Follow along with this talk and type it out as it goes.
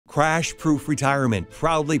Crash Proof Retirement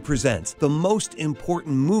proudly presents the most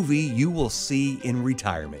important movie you will see in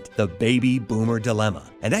retirement, The Baby Boomer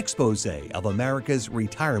Dilemma, an exposé of America's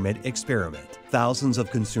retirement experiment. Thousands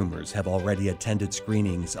of consumers have already attended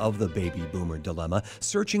screenings of The Baby Boomer Dilemma,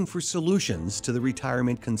 searching for solutions to the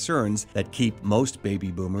retirement concerns that keep most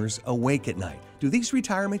baby boomers awake at night. Do these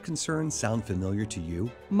retirement concerns sound familiar to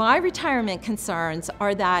you? My retirement concerns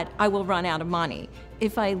are that I will run out of money.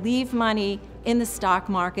 If I leave money in the stock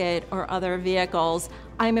market or other vehicles,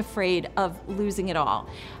 I'm afraid of losing it all.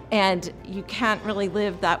 And you can't really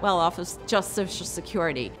live that well off of just Social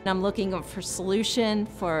Security. I'm looking for a solution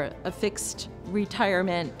for a fixed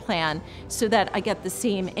retirement plan so that I get the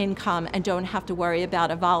same income and don't have to worry about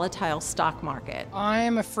a volatile stock market.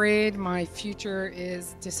 I'm afraid my future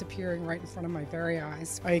is disappearing right in front of my very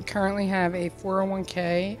eyes. I currently have a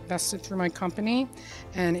 401k vested through my company,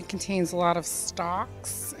 and it contains a lot of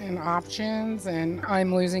stocks and options, and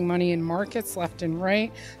I'm losing money in markets left and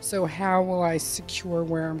right. So how will I secure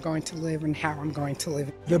where I'm going to live and how I'm going to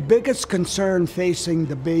live? The biggest concern facing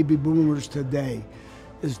the baby boomers today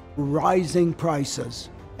is rising prices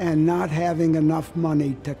and not having enough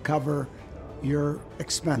money to cover your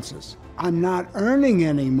expenses. I'm not earning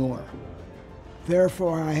anymore.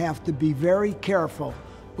 Therefore, I have to be very careful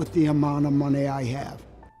with the amount of money I have.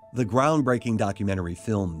 The groundbreaking documentary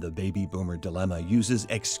film, The Baby Boomer Dilemma, uses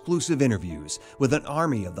exclusive interviews with an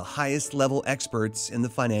army of the highest level experts in the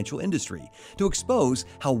financial industry to expose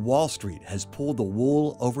how Wall Street has pulled the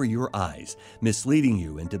wool over your eyes, misleading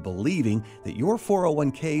you into believing that your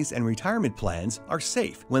 401ks and retirement plans are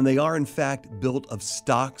safe when they are in fact built of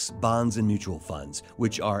stocks, bonds, and mutual funds,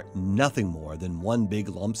 which are nothing more than one big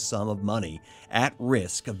lump sum of money at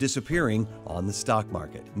risk of disappearing on the stock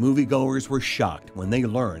market. Moviegoers were shocked when they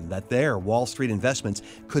learned that their Wall Street investments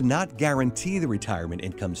could not guarantee the retirement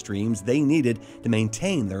income streams they needed to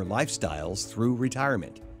maintain their lifestyles through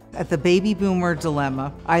retirement. At the Baby Boomer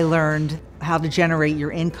Dilemma, I learned how to generate your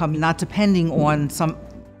income not depending on some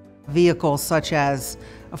vehicles such as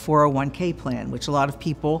a 401k plan, which a lot of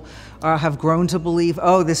people have grown to believe,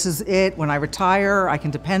 oh, this is it. When I retire, I can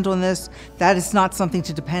depend on this. That is not something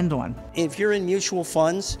to depend on. If you're in mutual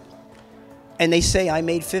funds and they say I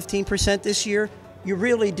made 15% this year, you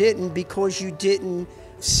really didn't, because you didn't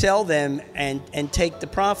sell them and take the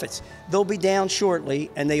profits. They'll be down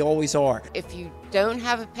shortly, and they always are. If you don't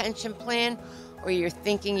have a pension plan or you're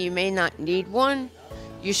thinking you may not need one,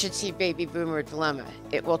 you should see Baby Boomer Dilemma.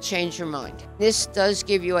 It will change your mind. This does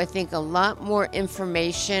give you, I think, a lot more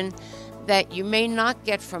information that you may not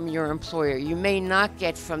get from your employer, you may not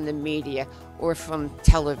get from the media or from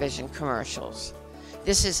television commercials.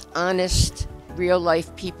 This is honest,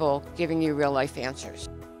 real-life people giving you real-life answers.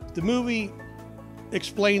 The movie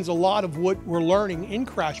explains a lot of what we're learning in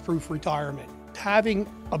Crash Proof Retirement.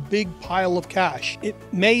 Having a big pile of cash, it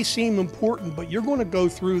may seem important, but you're going to go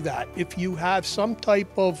through that. If you have some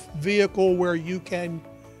type of vehicle where you can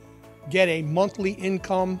get a monthly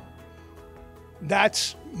income,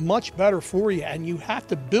 that's much better for you, and you have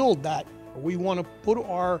to build that. We want to put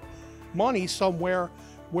our money somewhere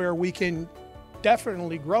where we can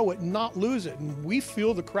definitely grow it and not lose it. And we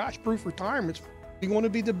feel the Crash Proof Retirement's going to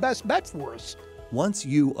be the best bet for us. Once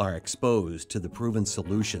you are exposed to the proven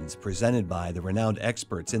solutions presented by the renowned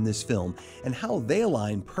experts in this film and how they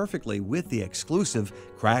align perfectly with the exclusive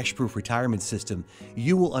Crash Proof Retirement system,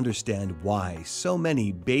 you will understand why so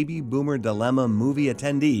many Baby Boomer Dilemma movie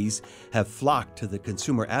attendees have flocked to the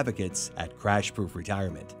consumer advocates at Crash Proof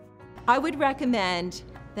Retirement. I would recommend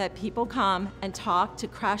that people come and talk to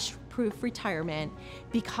Crash Proof Retirement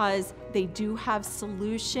because they do have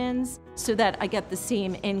solutions so that I get the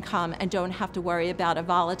same income and don't have to worry about a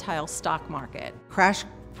volatile stock market. Crash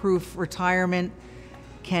Proof Retirement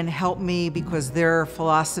can help me because their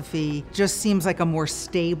philosophy just seems like a more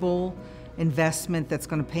stable investment that's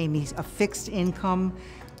going to pay me a fixed income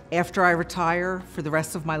after I retire for the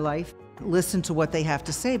rest of my life. Listen to what they have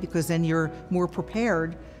to say, because then you're more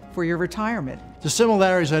prepared for your retirement. The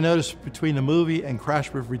similarities I noticed between the movie and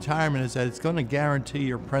Crash Proof Retirement is that it's going to guarantee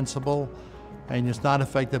your principal, and it's not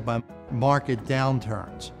affected by market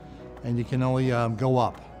downturns, and you can only go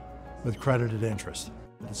up with credited interest.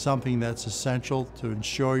 It's something that's essential to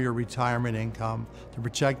ensure your retirement income, to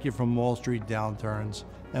protect you from Wall Street downturns,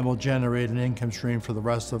 and will generate an income stream for the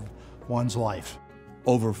rest of one's life.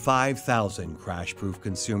 Over 5,000 crash-proof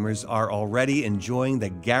consumers are already enjoying the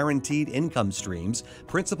guaranteed income streams,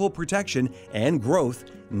 principal protection, and growth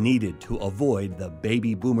needed to avoid the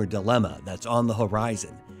baby boomer dilemma that's on the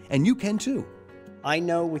horizon. And you can too. I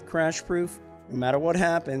know with Crash Proof, no matter what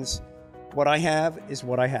happens, what I have is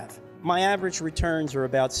what I have. My average returns are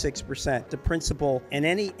about 6%. The principal and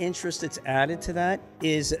any interest that's added to that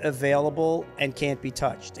is available and can't be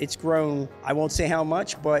touched. It's grown, I won't say how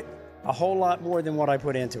much, but a whole lot more than what I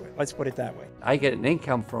put into it. Let's put it that way. I get an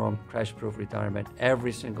income from crash-proof retirement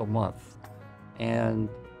every single month. And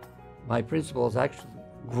my principal has actually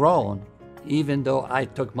grown even though I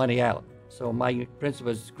took money out. So my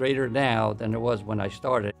principal is greater now than it was when I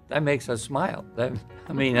started. That makes us smile.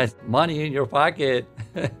 That's money in your pocket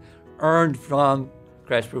earned from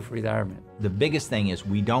crash-proof retirement. The biggest thing is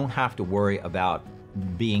we don't have to worry about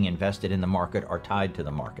being invested in the market or tied to the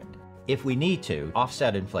market. If we need to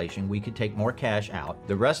offset inflation, we could take more cash out.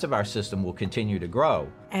 The rest of our system will continue to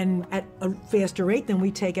grow. And at a faster rate than we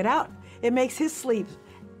take it out. It makes his sleep,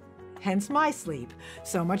 hence my sleep,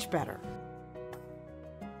 so much better.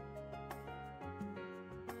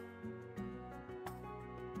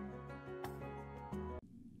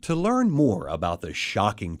 To learn more about the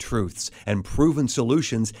shocking truths and proven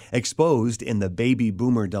solutions exposed in the baby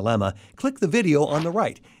boomer dilemma, click the video on the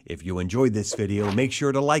right. If you enjoyed this video, make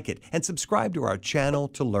sure to like it and subscribe to our channel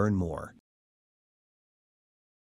to learn more.